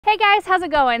Hey guys, how's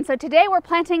it going? So today we're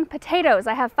planting potatoes.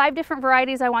 I have 5 different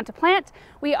varieties I want to plant.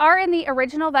 We are in the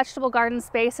original vegetable garden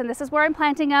space, and this is where I'm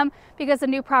planting them because the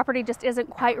new property just isn't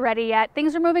quite ready yet.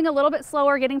 Things are moving a little bit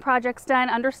slower getting projects done,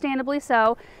 understandably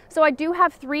so. So I do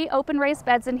have 3 open raised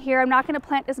beds in here. I'm not going to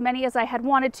plant as many as I had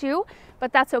wanted to,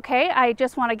 but that's okay. I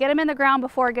just want to get them in the ground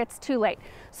before it gets too late.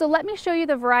 So let me show you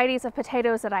the varieties of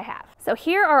potatoes that I have. So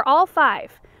here are all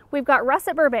 5. We've got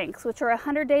Russet Burbanks, which are a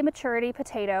 100-day maturity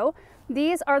potato.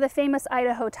 These are the famous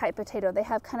Idaho type potato. They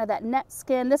have kind of that net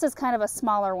skin. This is kind of a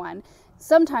smaller one.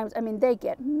 Sometimes, I mean, they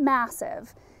get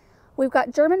massive. We've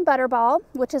got German Butterball,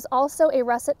 which is also a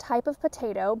russet type of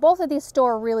potato. Both of these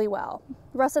store really well.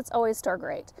 Russets always store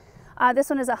great. This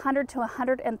one is 100 to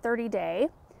 130 day.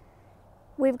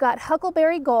 We've got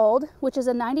Huckleberry Gold, which is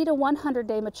a 90 to 100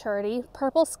 day maturity.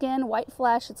 Purple skin, white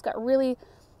flesh. It's got really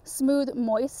smooth,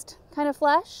 moist kind of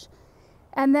flesh.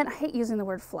 And then, I hate using the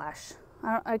word flesh.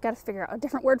 I got to figure out a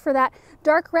different word for that.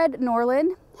 Dark Red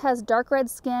Norland has dark red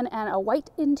skin and a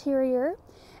white interior.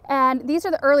 And these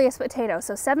are the earliest potatoes,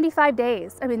 so 75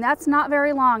 days. I mean, that's not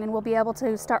very long, and we'll be able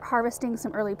to start harvesting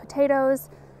some early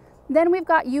potatoes. Then we've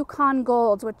got Yukon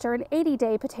Golds, which are an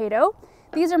 80-day potato.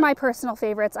 These are my personal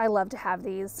favorites. I love to have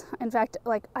these. In fact,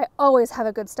 like, I always have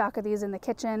a good stock of these in the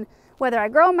kitchen, whether I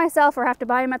grow them myself or have to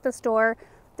buy them at the store.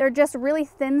 They're just really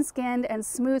thin-skinned and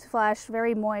smooth flesh,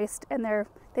 very moist, and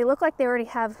they look like they already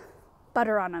have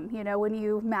butter on them, you know, when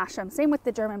you mash them. Same with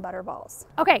the German Butterballs.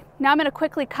 Okay, now I'm going to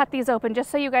quickly cut these open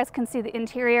just so you guys can see the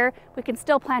interior. We can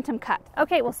still plant them cut.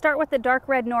 Okay, we'll start with the Dark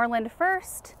Red Norland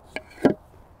first.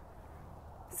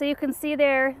 So you can see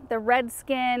there the red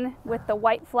skin with the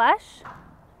white flesh.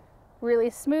 Really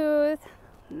smooth,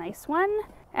 nice one.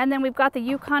 And then we've got the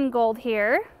Yukon Gold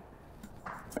here.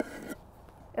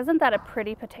 Isn't that a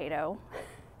pretty potato?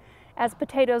 As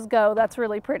potatoes go, that's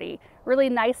really pretty. Really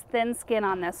nice thin skin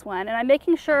on this one. And I'm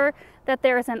making sure that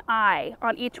there's an eye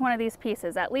on each one of these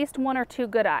pieces, at least 1 or 2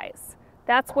 good eyes.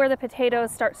 That's where the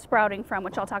potatoes start sprouting from,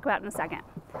 which I'll talk about in a second.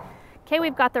 Okay,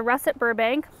 we've got the Russet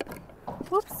Burbank.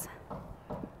 Whoops.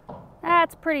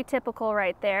 That's pretty typical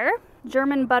right there.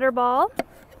 German Butterball.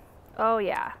 Oh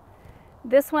yeah.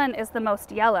 This one is the most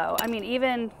yellow. I mean,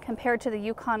 even compared to the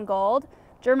Yukon Gold,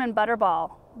 German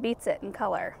Butterball beats it in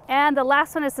color. And the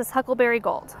last one is this Huckleberry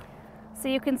Gold. So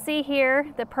you can see here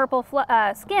the purple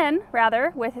skin,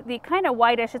 rather, with the kind of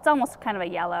whitish, it's almost kind of a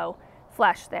yellow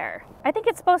flesh there. I think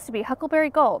it's supposed to be Huckleberry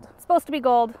Gold. It's supposed to be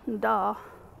gold. Duh.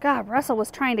 God, Russell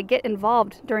was trying to get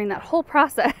involved during that whole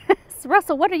process.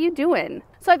 Russell, what are you doing?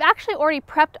 So I've actually already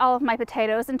prepped all of my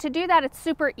potatoes, and to do that it's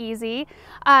super easy.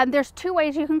 There's 2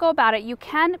 ways you can go about it. You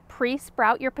can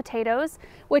pre-sprout your potatoes,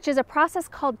 which is a process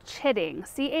called chitting,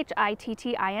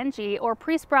 C-H-I-T-T-I-N-G, or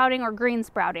pre-sprouting or green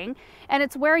sprouting. And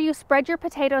it's where you spread your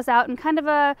potatoes out in kind of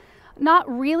a not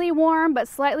really warm but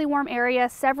slightly warm area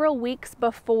several weeks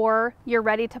before you're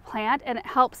ready to plant, and it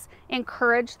helps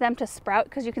encourage them to sprout,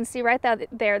 because you can see right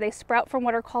there they sprout from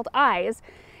what are called eyes.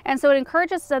 And so it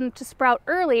encourages them to sprout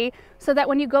early so that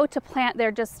when you go to plant,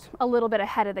 they're just a little bit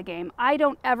ahead of the game. I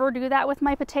don't ever do that with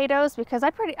my potatoes because I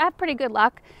have pretty good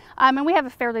luck, and we have a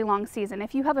fairly long season.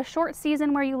 If you have a short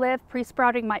season where you live,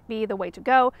 pre-sprouting might be the way to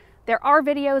go. There are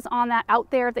videos on that out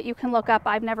there that you can look up.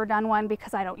 I've never done one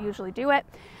because I don't usually do it.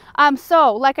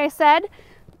 So like I said,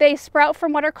 they sprout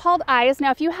from what are called eyes.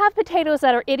 Now, if you have potatoes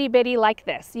that are itty bitty like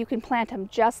this, you can plant them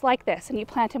just like this, and you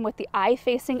plant them with the eye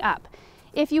facing up.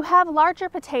 If you have larger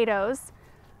potatoes,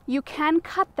 you can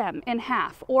cut them in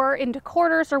half or into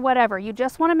quarters or whatever. You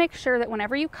just want to make sure that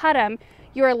whenever you cut them,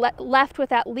 you're left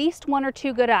with at least 1 or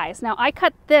 2 good eyes. Now, I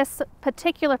cut this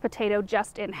particular potato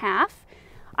just in half.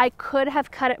 I could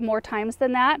have cut it more times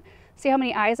than that. See how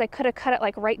many eyes? I could have cut it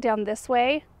like right down this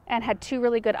way and had 2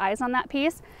 really good eyes on that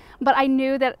piece. But I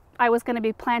knew that I was going to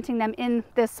be planting them in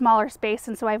this smaller space,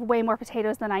 and so I have way more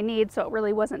potatoes than I need, so it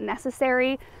really wasn't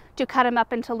necessary to cut them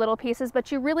up into little pieces.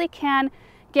 But you really can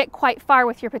get quite far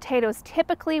with your potatoes.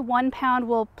 Typically 1 pound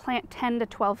will plant 10 to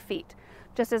 12 feet,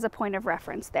 just as a point of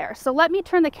reference there. So let me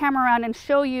turn the camera around and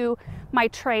show you my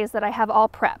trays that I have all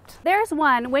prepped. There's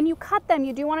one. When you cut them,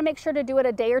 you do want to make sure to do it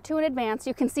a day or 2 in advance.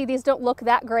 You can see these don't look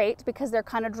that great because they're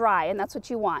kind of dry, and that's what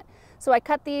you want. So I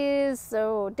cut these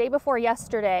day before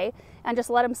yesterday and just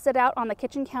let them sit out on the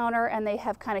kitchen counter, and they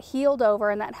have kind of healed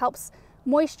over, and that helps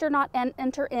moisture not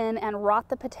enter in and rot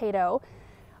the potato.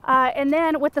 And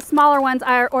then with the smaller ones,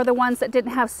 or the ones that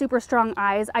didn't have super strong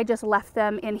eyes, I just left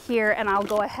them in here, and I'll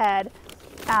go ahead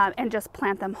and just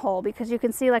plant them whole, because you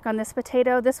can see, like on this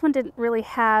potato, this one didn't really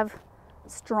have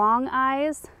strong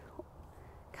eyes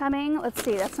coming. Let's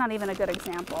see, that's not even a good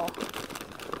example.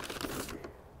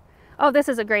 Oh, this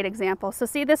is a great example. So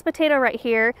see this potato right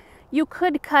here? You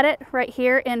could cut it right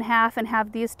here in half and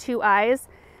have these two eyes,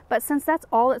 but since that's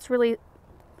all that's really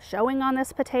showing on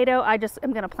this potato, I just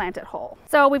am going to plant it whole.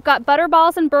 So we've got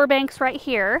Butterballs and Burbanks right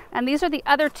here, and these are the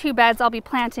other two beds I'll be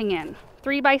planting in.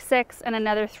 3x6 and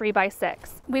another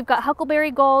 3x6. We've got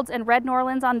Huckleberry Golds and Red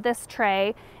Norlands on this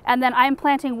tray, and then I'm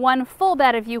planting one full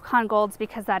bed of Yukon Golds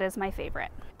because that is my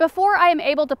favorite. Before I am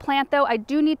able to plant though, I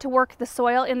do need to work the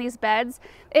soil in these beds.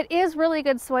 It is really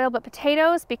good soil, but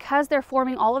potatoes, because they're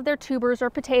forming all of their tubers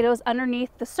or potatoes underneath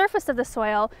the surface of the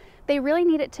soil, they really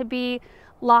need it to be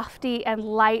lofty and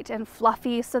light and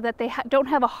fluffy so that they don't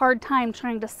have a hard time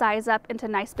trying to size up into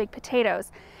nice big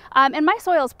potatoes. And my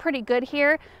soil is pretty good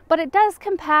here, but it does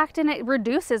compact and it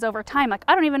reduces over time. Like,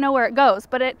 I don't even know where it goes,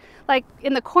 but it, like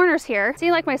in the corners here,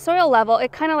 see like my soil level,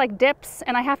 it kind of like dips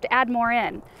and I have to add more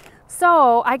in.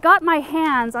 So I got my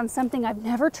hands on something I've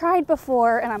never tried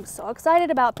before and I'm so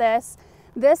excited about this.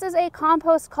 This is a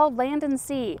compost called Land and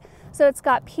Sea. So it's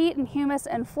got peat and humus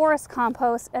and forest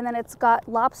compost, and then it's got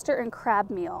lobster and crab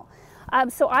meal.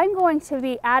 So I'm going to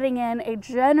be adding in a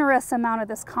generous amount of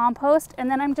this compost, and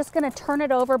then I'm just going to turn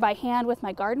it over by hand with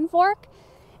my garden fork,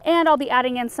 and I'll be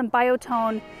adding in some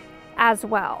biotone as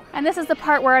well. And this is the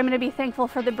part where I'm going to be thankful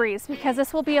for the breeze because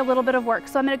this will be a little bit of work.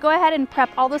 So I'm going to go ahead and prep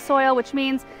all the soil, which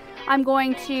means I'm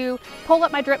going to pull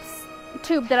up my drip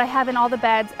tube that I have in all the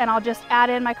beds, and I'll just add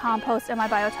in my compost and my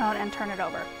biotone and turn it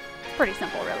over. It's pretty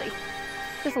simple, really.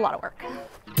 Just a lot of work.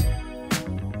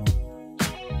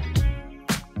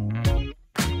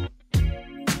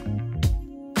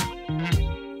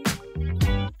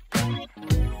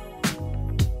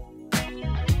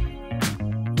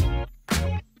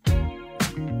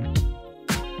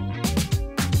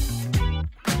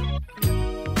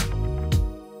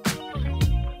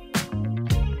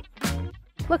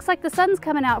 Looks like the sun's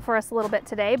coming out for us a little bit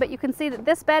today, but you can see that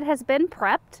this bed has been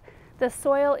prepped. The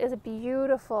soil is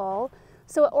beautiful.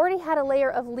 So it already had a layer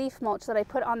of leaf mulch that I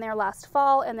put on there last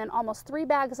fall, and then almost 3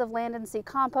 bags of Land and Sea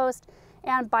compost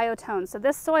and biotone. So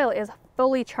this soil is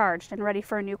fully charged and ready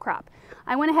for a new crop.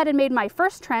 I went ahead and made my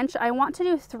first trench. I want to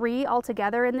do 3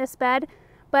 altogether in this bed,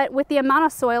 but with the amount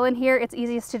of soil in here, it's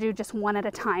easiest to do just 1 at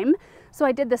a time. So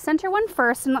I did the center one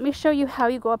first, and let me show you how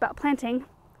you go about planting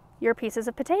your pieces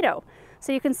of potato.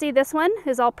 So you can see this one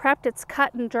is all prepped. It's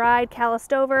cut and dried,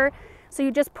 calloused over. So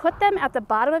you just put them at the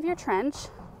bottom of your trench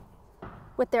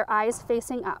with their eyes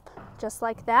facing up, just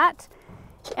like that.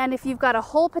 And if you've got a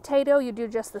whole potato, you do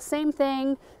just the same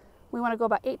thing. We want to go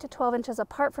about 8 to 12 inches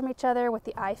apart from each other with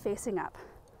the eye facing up,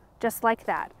 just like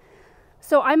that.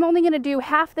 So I'm only going to do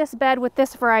half this bed with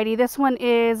this variety. This one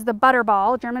is the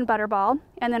Butterball, German Butterball,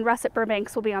 and then Russet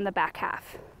Burbanks will be on the back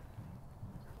half.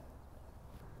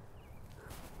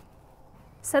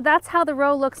 So that's how the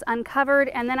row looks uncovered,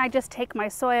 and then I just take my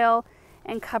soil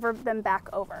and cover them back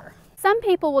over. Some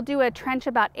people will do a trench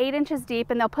about 8 inches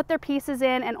deep, and they'll put their pieces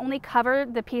in and only cover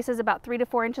the pieces about 3 to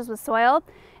 4 inches with soil.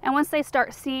 And once they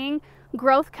start seeing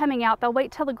growth coming out, they'll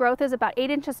wait till the growth is about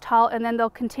 8 inches tall, and then they'll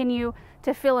continue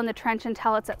to fill in the trench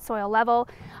until it's at soil level.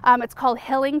 It's called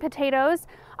hilling potatoes.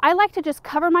 I like to just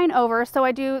cover mine over, so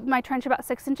I do my trench about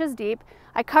 6 inches deep.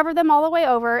 I cover them all the way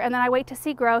over, and then I wait to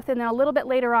see growth, and then a little bit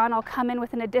later on I'll come in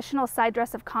with an additional side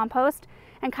dress of compost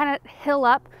and kind of hill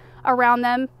up around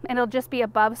them, and it'll just be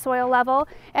above soil level.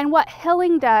 And what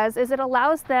hilling does is it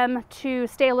allows them to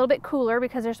stay a little bit cooler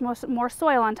because there's more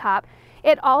soil on top.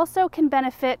 It also can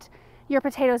benefit your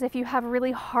potatoes if you have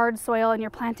really hard soil and you're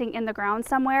planting in the ground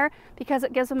somewhere, because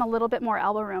it gives them a little bit more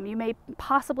elbow room. You may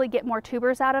possibly get more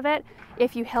tubers out of it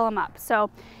if you hill them up.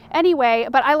 So anyway,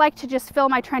 but I like to just fill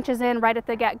my trenches in right at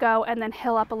the get-go and then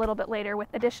hill up a little bit later with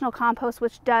additional compost,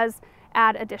 which does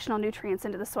add additional nutrients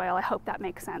into the soil. I hope that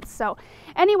makes sense. So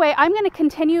anyway, I'm going to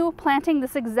continue planting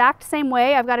this exact same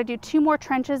way. I've got to do 2 more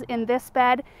trenches in this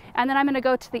bed, and then I'm going to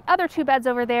go to the other 2 beds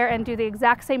over there and do the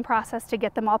exact same process to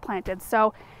get them all planted.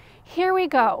 So here we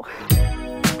go.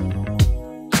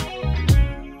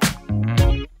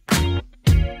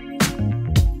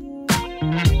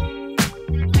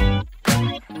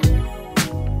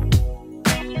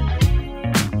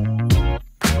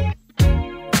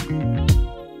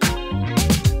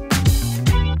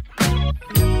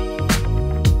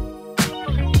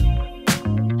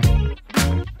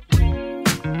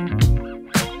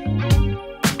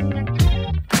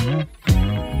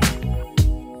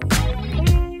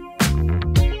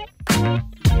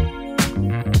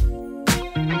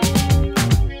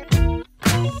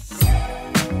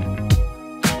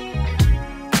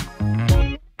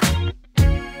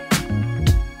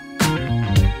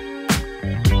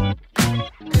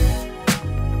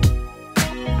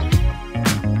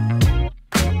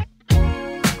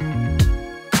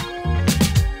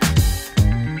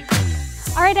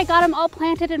 I got them all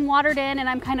planted and watered in, and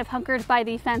I'm kind of hunkered by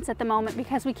the fence at the moment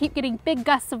because we keep getting big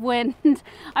gusts of wind.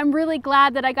 I'm really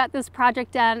glad that I got this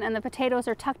project done and the potatoes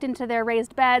are tucked into their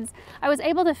raised beds. I was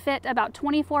able to fit about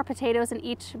 24 potatoes in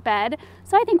each bed,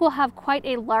 so I think we'll have quite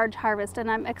a large harvest, and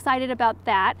I'm excited about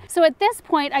that. So at this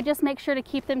point, I just make sure to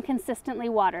keep them consistently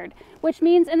watered, which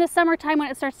means in the summertime when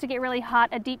it starts to get really hot,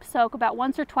 a deep soak about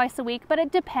once or twice a week, but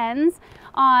it depends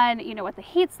on, you know, what the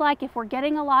heat's like, if we're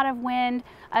getting a lot of wind,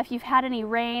 if you've had any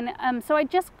rain. So I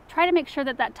just try to make sure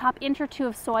that that top inch or two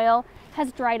of soil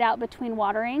has dried out between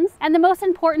waterings. And the most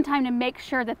important time to make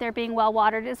sure that they're being well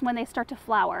watered is when they start to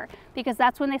flower, because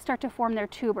that's when they start to form their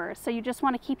tubers. So you just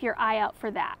want to keep your eye out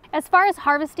for that. As far as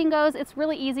harvesting goes, it's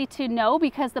really easy to know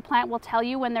because the plant will tell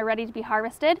you when they're ready to be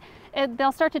harvested.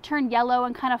 They'll start to turn yellow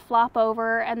and kind of flop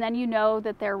over, and then you know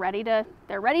that they're ready to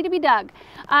be dug.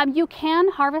 You can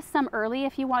harvest some early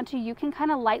if you want to. You can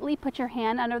kind of lightly put your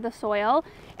hand under the soil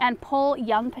and pull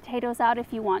young potatoes out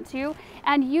if you want to,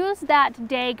 and use that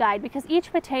day guide, because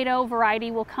each potato variety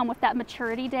will come with that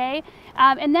maturity day.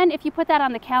 And then if you put that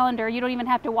on the calendar, you don't even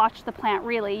have to watch the plant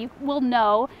really. You will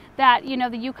know that, you know,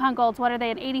 the Yukon Golds, what are they,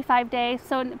 in 85 days?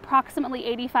 So in approximately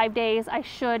 85 days, I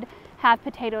should have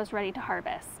potatoes ready to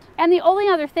harvest. And the only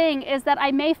other thing is that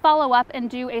I may follow up and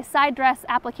do a side dress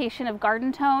application of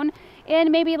Garden Tone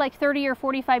in maybe like 30 or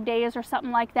 45 days or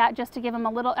something like that, just to give them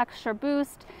a little extra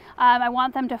boost. I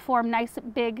want them to form nice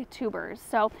big tubers.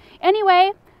 So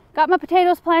anyway, got my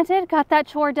potatoes planted, got that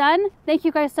chore done. Thank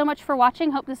you guys so much for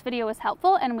watching. Hope this video was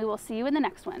helpful, and we will see you in the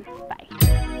next one. Bye.